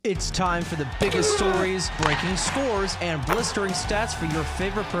It's time for the biggest stories, breaking scores, and blistering stats for your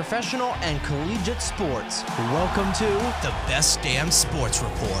favorite professional and collegiate sports. Welcome to the Best Damn Sports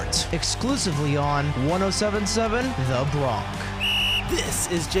Report, exclusively on 107.7 The Bronx. This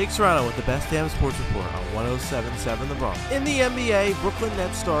is Jake Serrano with the Best Damn Sports Report on 107.7 The Bronx. In the NBA, Brooklyn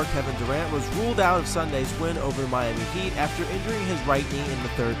Nets star Kevin Durant was ruled out of Sunday's win over the Miami Heat after injuring his right knee in the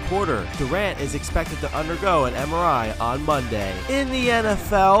third quarter. Durant is expected to undergo an MRI on Monday. In the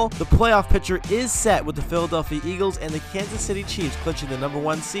NFL, the playoff picture is set with the Philadelphia Eagles and the Kansas City Chiefs clinching the number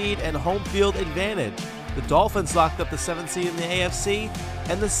 1 seed and home field advantage. The Dolphins locked up the 7th seed in the AFC,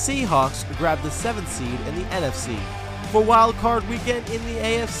 and the Seahawks grabbed the 7th seed in the NFC. For Wild Card Weekend in the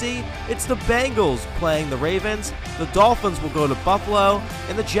AFC, it's the Bengals playing the Ravens, the Dolphins will go to Buffalo,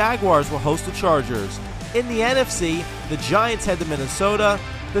 and the Jaguars will host the Chargers. In the NFC, the Giants head to Minnesota,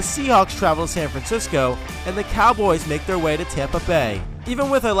 the Seahawks travel to San Francisco, and the Cowboys make their way to Tampa Bay.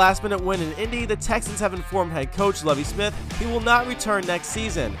 Even with a last-minute win in Indy, the Texans have informed head coach Lovie Smith he will not return next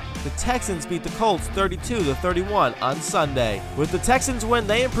season. The Texans beat the Colts 32-31 on Sunday. With the Texans win,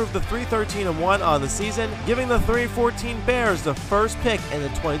 they improved to 3-13-1 on the season, giving the 3-14 Bears the first pick in the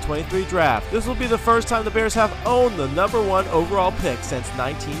 2023 draft. This will be the first time the Bears have owned the number 1 overall pick since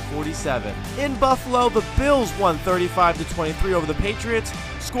 1947. In Buffalo, the Bills won 35-23 over the Patriots,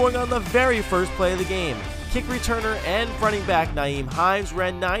 scoring on the very first play of the game. Kick returner and running back Nyheim Hines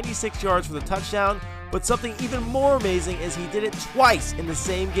ran 96 yards for the touchdown, but something even more amazing is he did it twice in the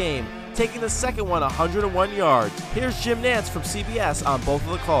same game, taking the second one 101 yards. Here's Jim Nantz from CBS on both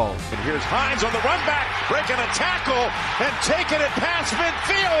of the calls. And here's Hines on the run back, breaking a tackle and taking it past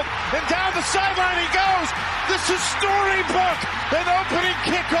midfield, and down the sideline he goes. This is storybook, an opening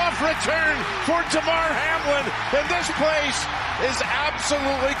kickoff return for Damar Hamlin, and this place is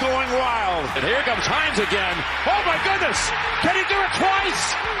absolutely going wild. And here comes Hines again. Oh my goodness, can he do it twice?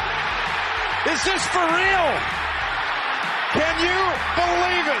 Is this for real? Can you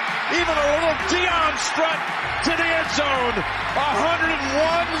believe it? Even a little Dion strut to the end zone.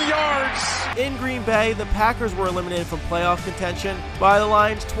 101 yards. In Green Bay, the Packers were eliminated from playoff contention by the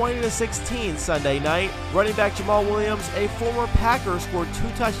Lions 20-16 Sunday night. Running back Jamal Williams, a former Packer, scored 2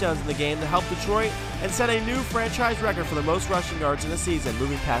 touchdowns in the game to help Detroit and set a new franchise record for the most rushing yards in a season,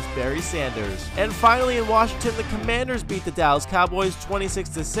 moving past Barry Sanders. And finally in Washington, the Commanders beat the Dallas Cowboys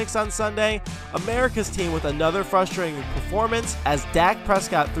 26-6 on Sunday. America's team with another frustrating performance as Dak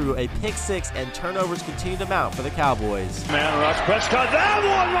Prescott threw a pick 6 and turnovers continue to mount for the Cowboys. Man rush, Prescott, that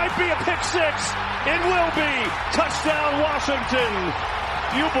one might be a pick 6. It will be. Touchdown Washington.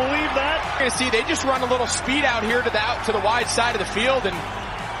 Do you believe that? You're going to see they just run a little speed out here to the wide side of the field, and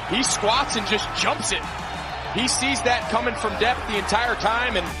he squats and just jumps it. He sees that coming from depth the entire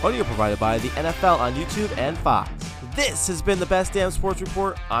time. And audio provided by the NFL on YouTube and Fox. This has been the Best Damn Sports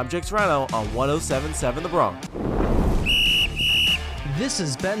Report. I'm Jake Serrano on 107.7 The Bronx. This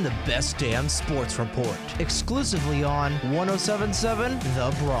has been the Best Damn Sports Report, exclusively on 107.7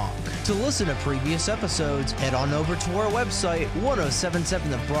 The Bronx. To listen to previous episodes, head on over to our website,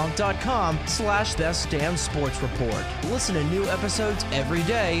 1077thebronx.com/Best Damn Sports Report. Listen to new episodes every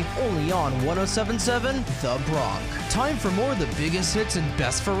day, only on 107.7 The Bronx. Time for more of the biggest hits and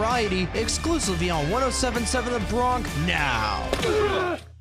best variety, exclusively on 107.7 The Bronx now.